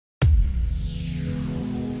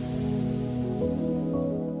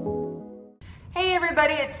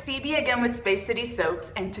everybody, it's Phoebe again with Space City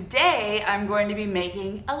Soaps, and today I'm going to be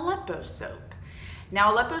making Aleppo soap.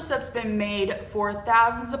 Now Aleppo soap's been made for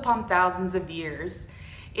thousands upon thousands of years.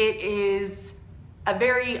 It is a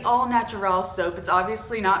very all-natural soap. It's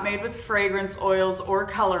obviously not made with fragrance oils or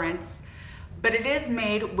colorants, but it is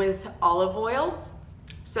made with olive oil,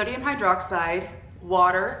 sodium hydroxide,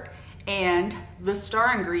 water, and the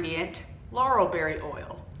star ingredient, laurel berry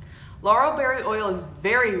oil. Laurel berry oil is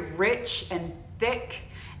very rich and thick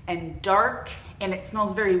and dark, and it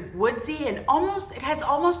smells very woodsy and it has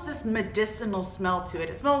almost this medicinal smell to it.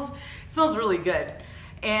 It smells really good.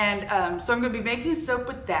 And so I'm gonna be making soap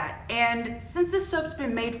with that. And since this soap's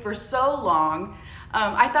been made for so long,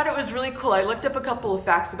 I thought it was really cool. I looked up a couple of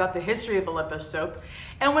facts about the history of Aleppo soap.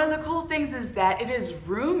 And one of the cool things is that it is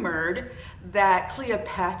rumored that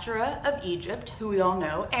Cleopatra of Egypt, who we all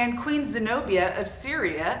know, and Queen Zenobia of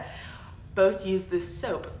Syria both use this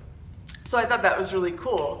soap. So I thought that was really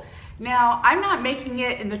cool. Now, I'm not making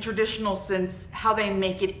it in the traditional sense how they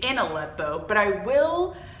make it in Aleppo, but I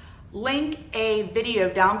will link a video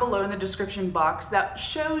down below in the description box that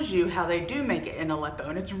shows you how they do make it in Aleppo.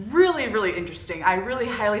 And it's really, really interesting. I really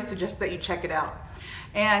highly suggest that you check it out.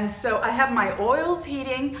 And so I have my oils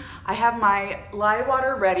heating, I have my lye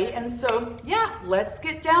water ready, and so yeah, let's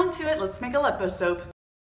get down to it. Let's make Aleppo soap.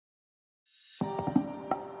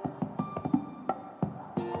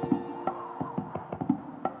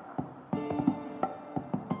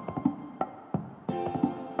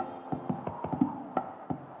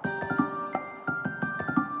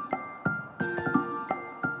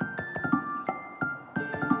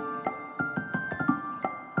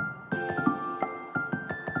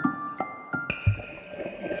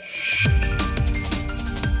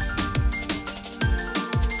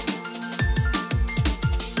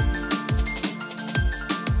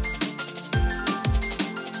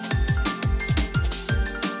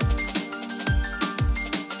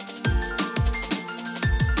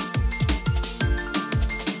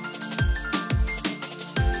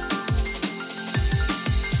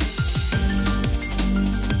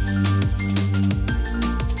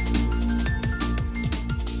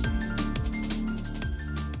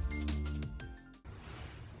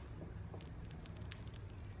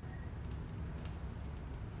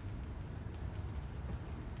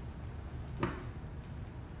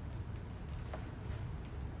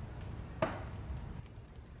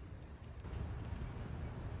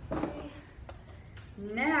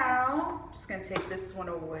 Now, I'm just gonna take this one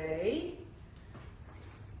away.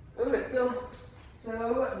 Ooh, it feels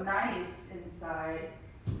so nice inside.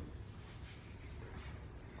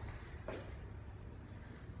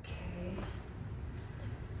 Okay.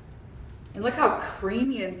 And look how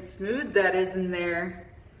creamy and smooth that is in there.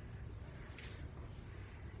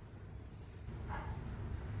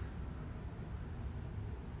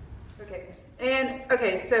 Okay, and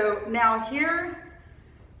okay, so now here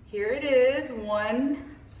it is, one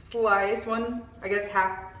slice, I guess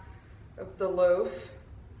half of the loaf.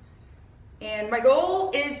 And my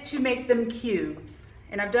goal is to make them cubes.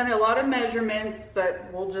 And I've done a lot of measurements, but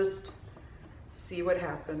we'll just see what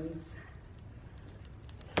happens.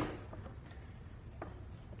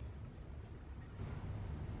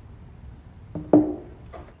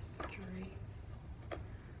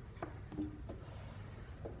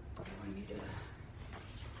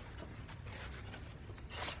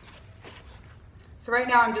 So right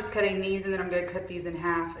now I'm just cutting these, and then I'm going to cut these in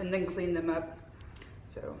half and then clean them up.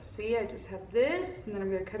 So see, I just have this, and then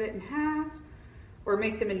I'm going to cut it in half or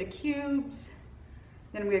make them into cubes.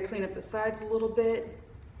 Then I'm going to clean up the sides a little bit.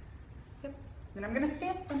 Yep. Then I'm going to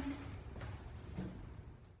stamp them.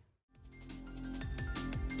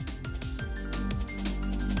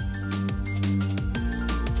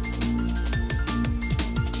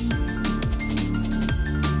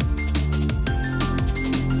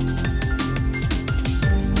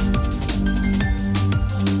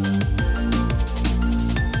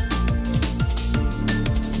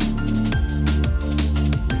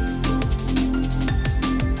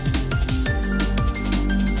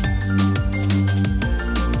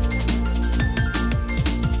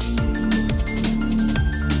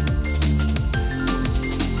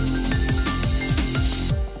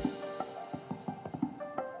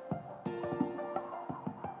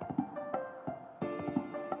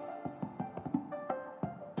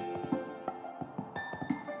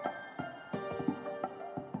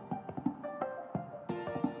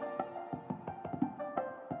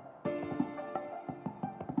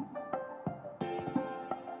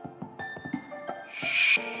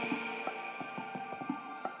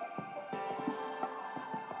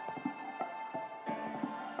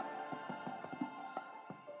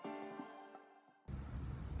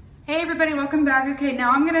 Hey everybody, welcome back. Okay,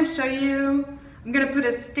 now I'm gonna show you, I'm gonna put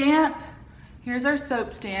a stamp. Here's our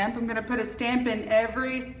soap stamp. I'm gonna put a stamp in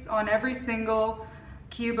on every single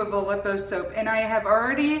cube of Aleppo soap. And I have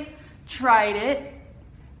already tried it.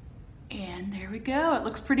 And there we go. It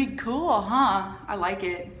looks pretty cool, huh? I like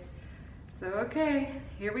it. So, okay,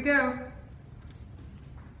 here we go.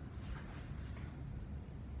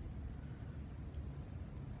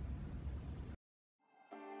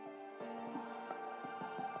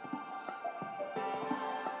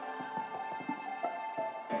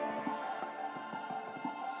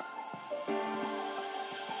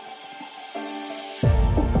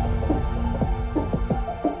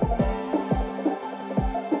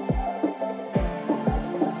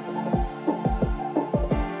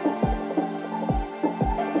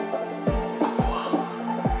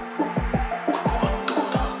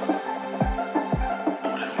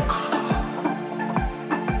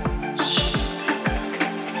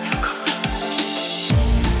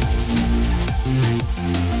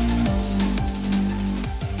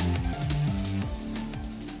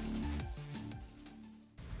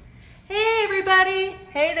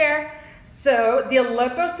 Hey there. So the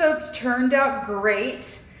Aleppo soaps turned out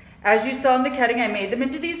great. As you saw in the cutting, I made them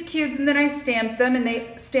into these cubes and then I stamped them, and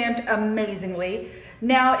they stamped amazingly.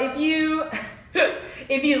 Now, if you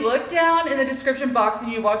look down in the description box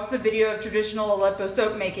and you watch the video of traditional Aleppo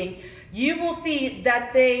soap making, you will see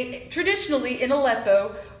that they traditionally in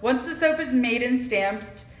Aleppo, once the soap is made and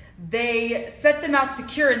stamped, they set them out to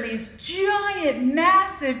cure in these giant,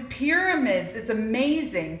 massive pyramids. It's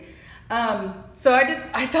amazing. So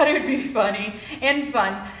I thought it would be funny and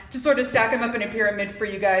fun to sort of stack them up in a pyramid for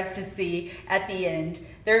you guys to see at the end.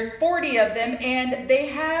 There's 40 of them and they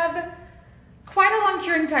have quite a long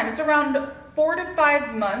curing time. It's around 4 to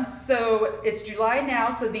 5 months. So it's July now,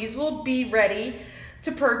 so these will be ready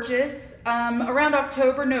to purchase around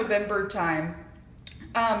October, November time.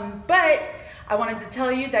 But I wanted to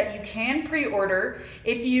tell you that you can pre-order.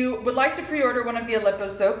 If you would like to pre-order one of the Aleppo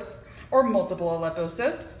soaps or multiple Aleppo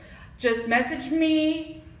soaps, just message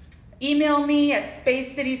me, email me at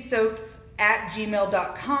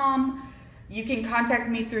spacecitysoaps@gmail.com. You can contact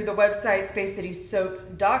me through the website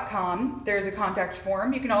spacecitysoaps.com. There's a contact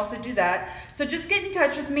form. You can also do that. So just get in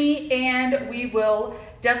touch with me and we will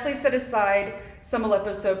definitely set aside some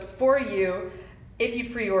Aleppo soaps for you if you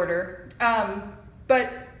pre-order.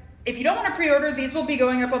 But if you don't want to pre-order, these will be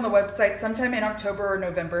going up on the website sometime in October or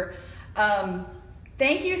November.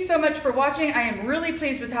 Thank you so much for watching. I am really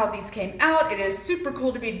pleased with how these came out. It is super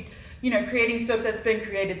cool to be, creating soap that's been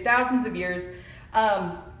created thousands of years.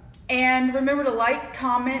 And remember to like,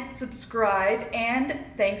 comment, subscribe, and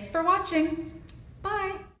thanks for watching.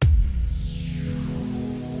 Bye.